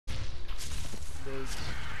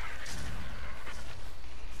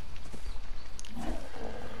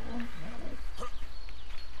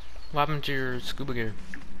What happened to your scuba gear?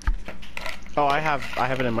 Oh, I have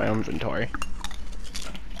it in my inventory.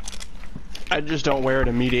 I just don't wear it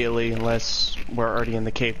immediately unless we're already in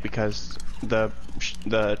the cave because the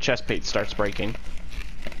chest plate starts breaking.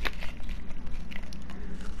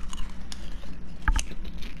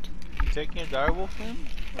 You taking a direwolf in?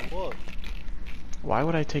 Or what? Why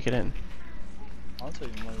would I take it in? I'll tell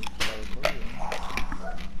you money.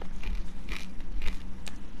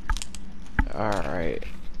 Alright.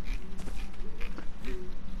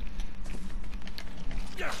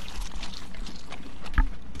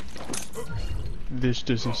 This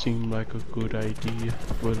doesn't seem like a good idea,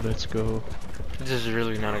 but let's go. This is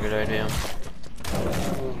really not a good idea.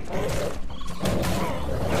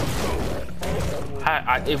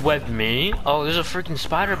 It webbed me? Oh, there's a freaking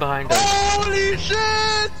spider behind us. Holy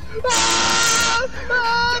shit! Ah!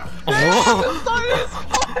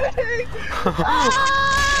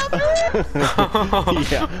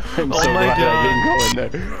 Yeah, I'm so glad I didn't go in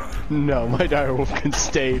there. No, my direwolf can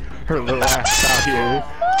stay her little ass out here.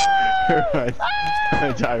 My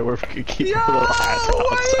direwolf can keep her little ass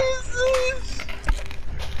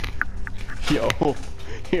outside. Yo,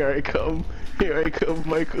 here I come. Here I come,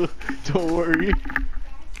 Michael. Don't worry.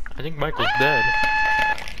 I think Michael's dead.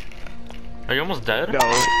 Are you almost dead? No,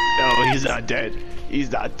 he's not dead.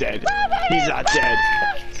 He's not dead. He's not dead.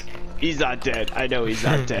 He's not dead. I know he's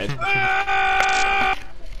not dead.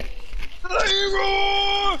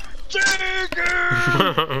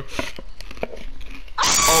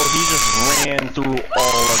 Oh, he just ran through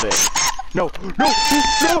all of it. No!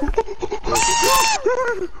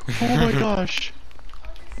 Oh my gosh.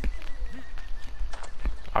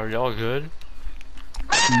 Are y'all good?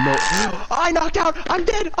 No. I knocked out! I'm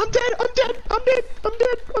dead! I'm dead! I'm dead! I'm dead! I'm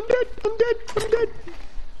dead! I'm dead! I'm dead! I'm dead!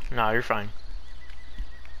 Nah, you're fine.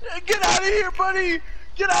 Get out of here, buddy!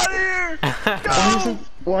 Get out of here! Go!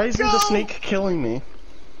 Why isn't the snake killing me?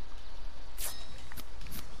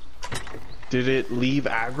 Did it leave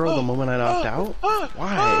aggro the moment I knocked out?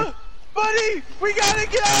 Why? Buddy! We gotta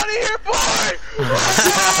get out of here, boy!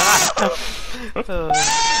 Come on!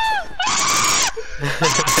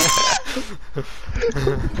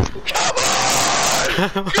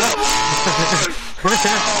 Come on! Oh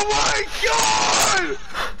my god!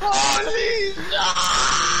 Holy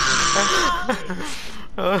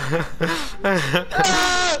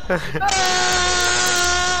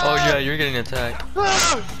Oh yeah, you're getting attacked. Come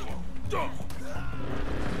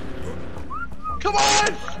on! Come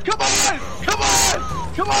on! Come on!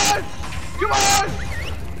 Come on! Come on!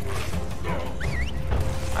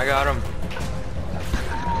 I got him.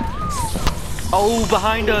 Oh,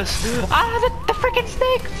 behind us! Ah, the freaking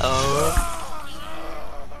snake! Oh.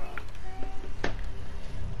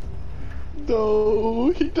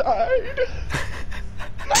 No, he died.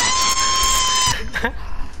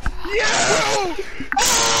 Yeah!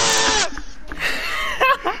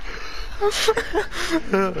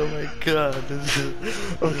 Oh my god, this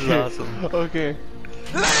is awesome. Okay.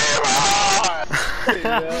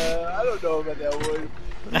 Yeah, I don't know about that one.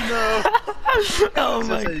 No. Oh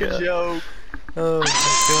my That's god. a joke. Oh my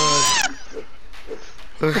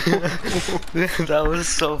god. That was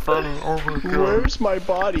so funny. Oh my god. Where's my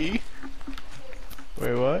body?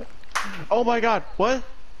 Wait, what? Oh my god, what?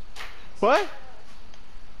 What?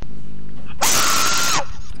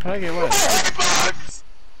 How'd I get what?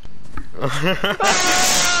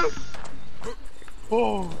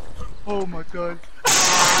 Oh my god.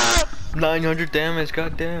 900 damage,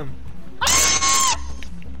 goddamn.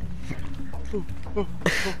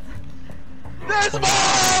 There's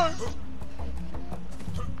more!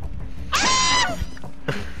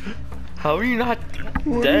 How are you not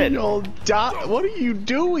What dead? What are you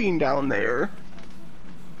doing down there?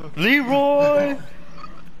 Leroy!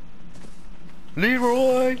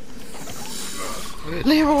 Leroy!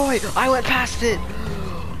 Leroy! I went past it!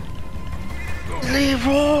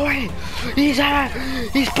 Leroy! He's back!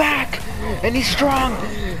 And he's strong!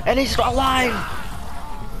 And he's alive!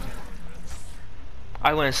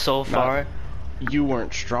 I went so far. You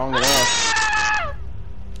weren't strong enough.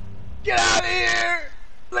 Get out of here!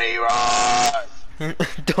 Leroy!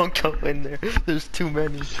 Don't go in there. There's too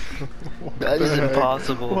many. That is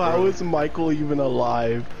impossible. How bro. is Michael even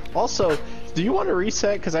alive? Also, do you want to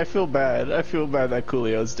reset? Because I feel bad. I feel bad that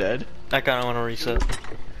Coolio's dead. I kinda wanna reset.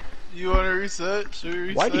 You wanna reset? Should we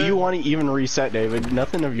reset? Why do you want to even reset, David?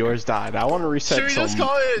 Nothing of yours died. I want to reset Should we just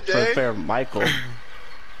call it a for day? fair Michael.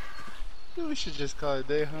 We should just call it a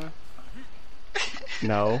day, huh?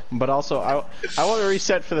 No, but also I want to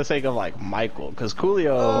reset for the sake of like Michael, because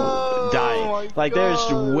Coolio died. Like there's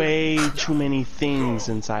way too many things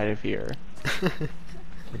inside of here.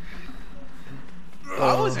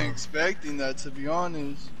 I wasn't expecting that, to be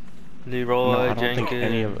honest. No, Leroy I don't Jenkins. think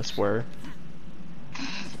any of us were.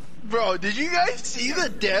 Bro, did you guys see the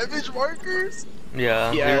damage markers?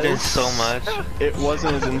 Yeah, Yes. we did so much. It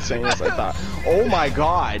wasn't as insane as I thought. Oh my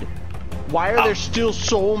god! Why are there still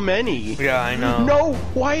so many? Yeah, I know. No!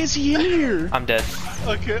 Why is he in here? I'm dead.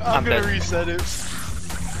 Okay, I'm I'm gonna dead. reset it.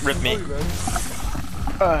 Rip me.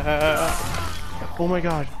 Oh my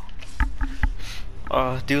god.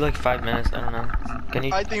 Do like 5 minutes. I don't know. Can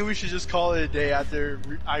you? I think we should just call it a day after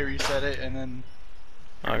I reset it and then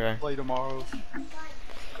Okay. play tomorrow.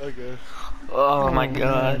 Okay. Oh my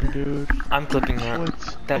god. Dude. I'm clipping that.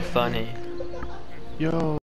 What? That funny. Yo.